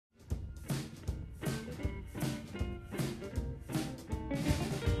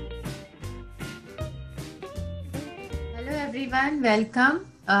everyone, welcome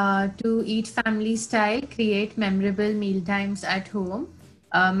to Eat Family Style, Create Memorable Mealtimes at Home.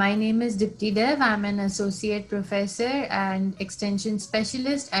 My name is Dipti Dev. I'm an associate professor and extension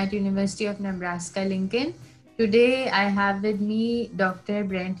specialist at University of Nebraska Lincoln. Today I have with me Dr.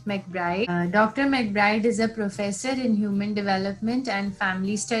 Brent McBride. Dr. McBride is a professor in Human Development and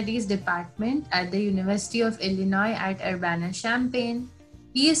Family Studies Department at the University of Illinois at Urbana-Champaign.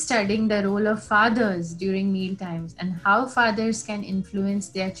 He is studying the role of fathers during meal times and how fathers can influence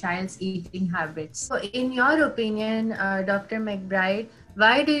their child's eating habits. So, in your opinion, Dr. McBride,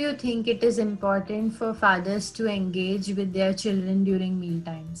 why do you think it is important for fathers to engage with their children during meal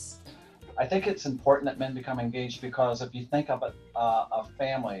times? I think it's important that men become engaged because if you think of it, a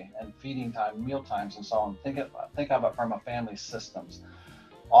family and feeding time, meal times, and so on, think of it from a family systems.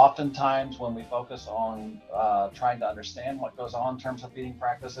 Oftentimes, when we focus on trying to understand what goes on in terms of feeding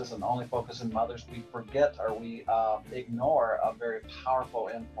practices and only focus on mothers, we forget or we ignore a very powerful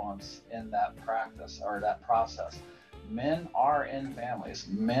influence in that practice or that process. Men are in families,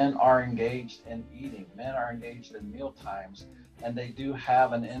 men are engaged in eating, men are engaged in meal times, and they do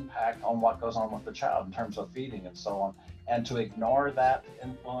have an impact on what goes on with the child in terms of feeding and so on. And to ignore that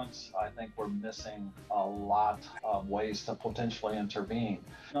influence, I think we're missing a lot of ways to potentially intervene.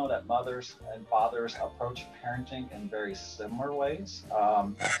 Know that mothers and fathers approach parenting in very similar ways.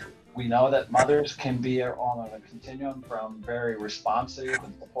 We know that mothers can be on a continuum from very responsive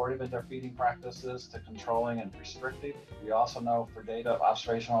and supportive in their feeding practices to controlling and restrictive. We also know for data,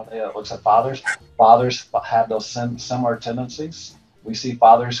 observational data that looks at fathers have those similar tendencies. We see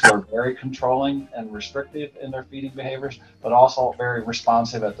fathers who are very controlling and restrictive in their feeding behaviors, but also very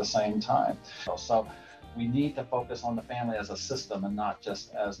responsive at the same time. So we need to focus on the family as a system and not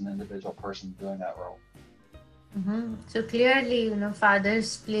just as an individual person doing that role. So clearly,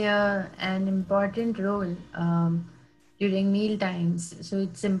 fathers play an important role during meal times. So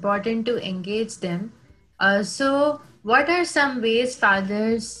it's important to engage them. So, what are some ways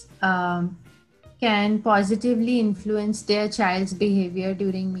fathers can positively influence their child's behavior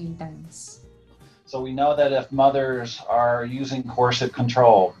during meal times? So we know that if mothers are using coercive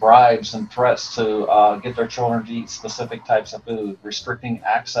control, bribes, and threats to get their children to eat specific types of food, restricting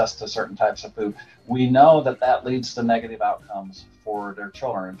access to certain types of food, we know that that leads to negative outcomes for their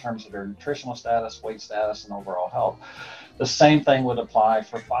children in terms of their nutritional status, weight status, and overall health. The same thing would apply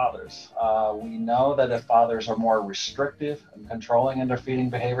for fathers. We know that if fathers are more restrictive and controlling in their feeding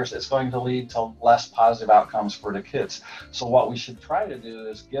behaviors, it's going to lead to less positive outcomes for the kids. So what we should try to do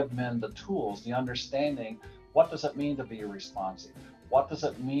is give men the tools, the understanding, what does it mean to be responsive? What does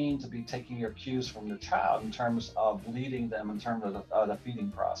it mean to be taking your cues from your child in terms of leading them in terms of the feeding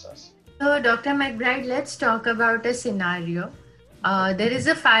process? So, Dr. McBride, let's talk about a scenario. There is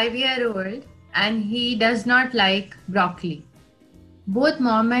a 5-year-old and he does not like broccoli. Both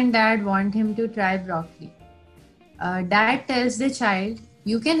mom and dad want him to try broccoli. Dad tells the child,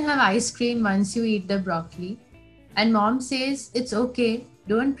 "You can have ice cream once you eat the broccoli." And mom says, "It's okay,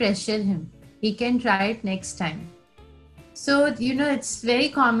 don't pressure him. He can try it next time." So, it's very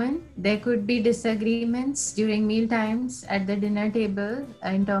common. There could be disagreements during meal times at the dinner table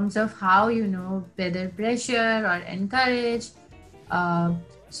in terms of how, whether pressure or encourage. Uh,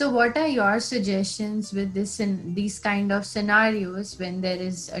 so, what are your suggestions with these kind of scenarios when there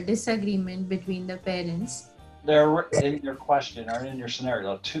is a disagreement between the parents? There, in your question or in your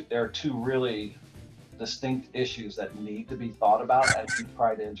scenario, there are two really distinct issues that need to be thought about as you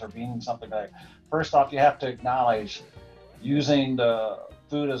try to intervene in something like. First off, you have to acknowledge using the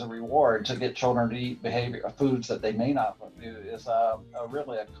food as a reward to get children to eat behavior foods that they may not do is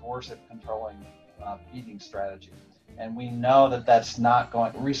really a coercive controlling eating strategy. And we know that that's not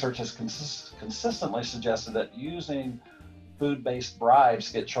going. Research has consistently suggested that using food-based bribes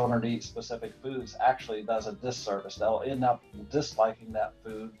to get children to eat specific foods actually does a disservice. They'll end up disliking that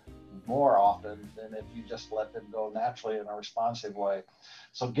food more often than if you just let them go naturally in a responsive way.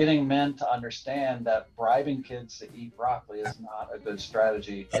 So getting men to understand that bribing kids to eat broccoli is not a good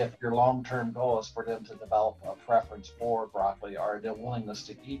strategy if your long-term goal is for them to develop a preference for broccoli or their willingness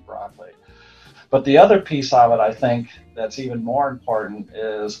to eat broccoli. But the other piece of it, I think, that's even more important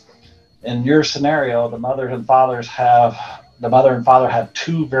is in your scenario, the mother and father have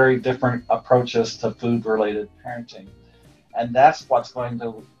two very different approaches to food-related parenting. And that's what's going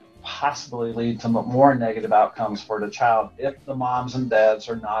to possibly lead to more negative outcomes for the child if the moms and dads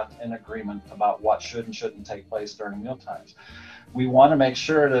are not in agreement about what should and shouldn't take place during meal times. we want to make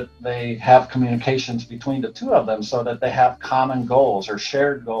sure that they have communications between the two of them so that they have common goals or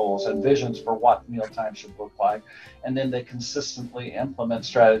shared goals and visions for what mealtime should look like. And then they consistently implement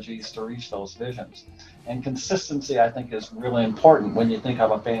strategies to reach those visions. And consistency, I think, is really important when you think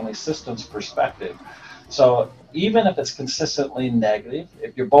of a family systems perspective. So even if it's consistently negative,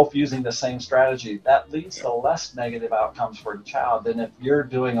 if you're both using the same strategy, that leads to less negative outcomes for the child than if you're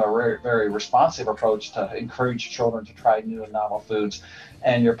doing a very responsive approach to encourage children to try new and novel foods,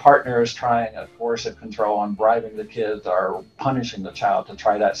 and your partner is trying a coercive control and bribing the kids or punishing the child to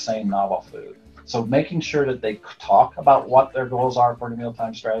try that same novel food. So making sure that they talk about what their goals are for the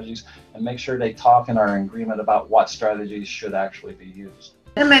mealtime strategies, and make sure they talk and are in agreement about what strategies should actually be used.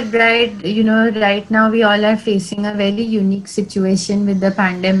 McBride, right now we all are facing a very unique situation with the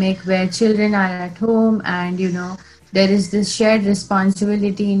pandemic where children are at home and, there is this shared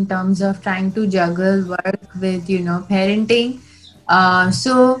responsibility in terms of trying to juggle work with, parenting.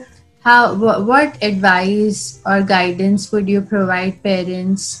 So, what advice or guidance would you provide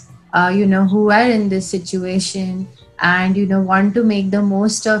parents, who are in this situation and, want to make the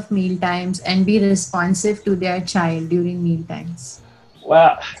most of meal times and be responsive to their child during meal times?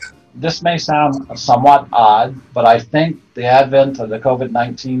 Well, this may sound somewhat odd, but I think the advent of the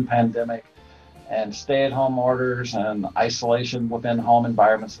COVID-19 pandemic and stay-at-home orders and isolation within home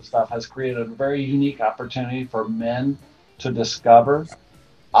environments and stuff has created a very unique opportunity for men to discover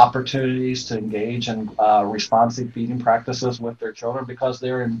opportunities to engage in responsive feeding practices with their children because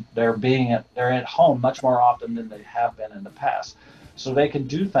they're at home much more often than they have been in the past. So they can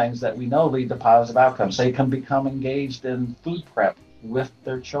do things that we know lead to positive outcomes. They can become engaged in food prep with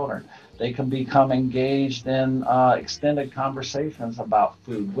their children. They can become engaged in extended conversations about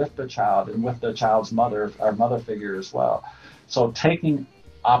food with the child and with the child's mother or mother figure as well. So taking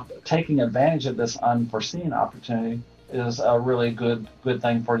advantage of this unforeseen opportunity is a really good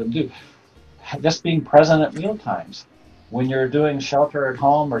thing for them to do. Just being present at meal times. When you're doing shelter at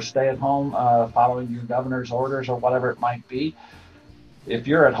home or stay at home, following your governor's orders or whatever it might be, if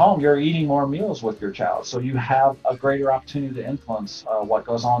you're at home, you're eating more meals with your child. So you have a greater opportunity to influence what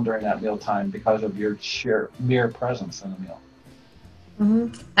goes on during that meal time because of your sheer mere presence in the meal.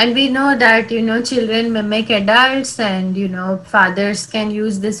 And we know that, children mimic adults, and, fathers can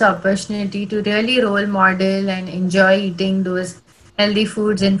use this opportunity to really role model and enjoy eating those healthy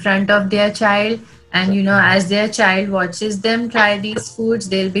foods in front of their child. And, as their child watches them try these foods,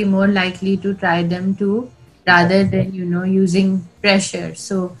 they'll be more likely to try them too, rather than, using pressure.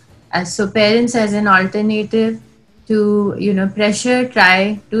 So parents as an alternative to, pressure,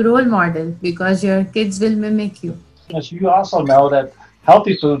 try to role model because your kids will mimic you. As you also know that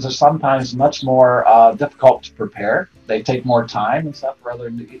healthy foods are sometimes much more difficult to prepare. They take more time and stuff rather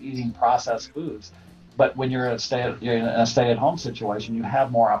than eating processed foods. But when you're in a stay-at-home situation, you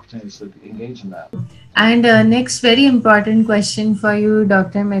have more opportunities to engage in that. And next, very important question for you,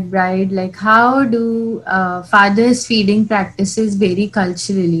 Dr. McBride. Like, how do fathers' feeding practices vary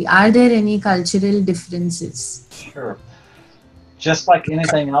culturally? Are there any cultural differences? Sure. Just like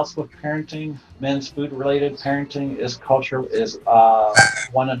anything else with parenting, men's food-related parenting is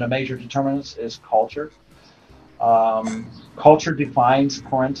one of the major determinants is culture. Culture defines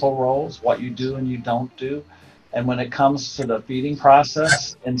parental roles, what you do and you don't do. And when it comes to the feeding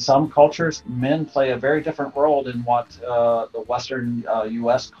process, in some cultures, men play a very different role than what the Western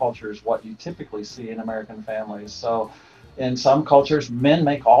U.S. cultures, what you typically see in American families. So in some cultures, men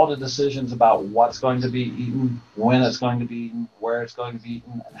make all the decisions about what's going to be eaten, when it's going to be eaten, where it's going to be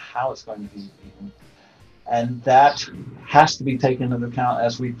eaten, and how it's going to be eaten. And that has to be taken into account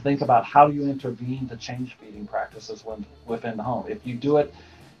as we think about how do you intervene to change feeding practices within the home. If you do it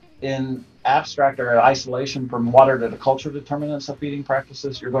in abstract or isolation from what are the cultural determinants of feeding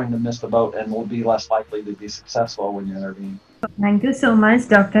practices, you're going to miss the boat and will be less likely to be successful when you intervene. Thank you so much,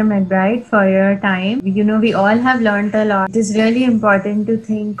 Dr. McBride, for your time. We all have learned a lot. It is really important to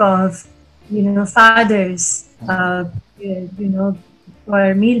think of, fathers,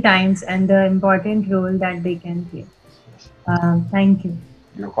 for meal times and the important role that they can play. Thank you.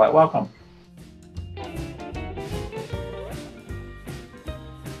 You're quite welcome.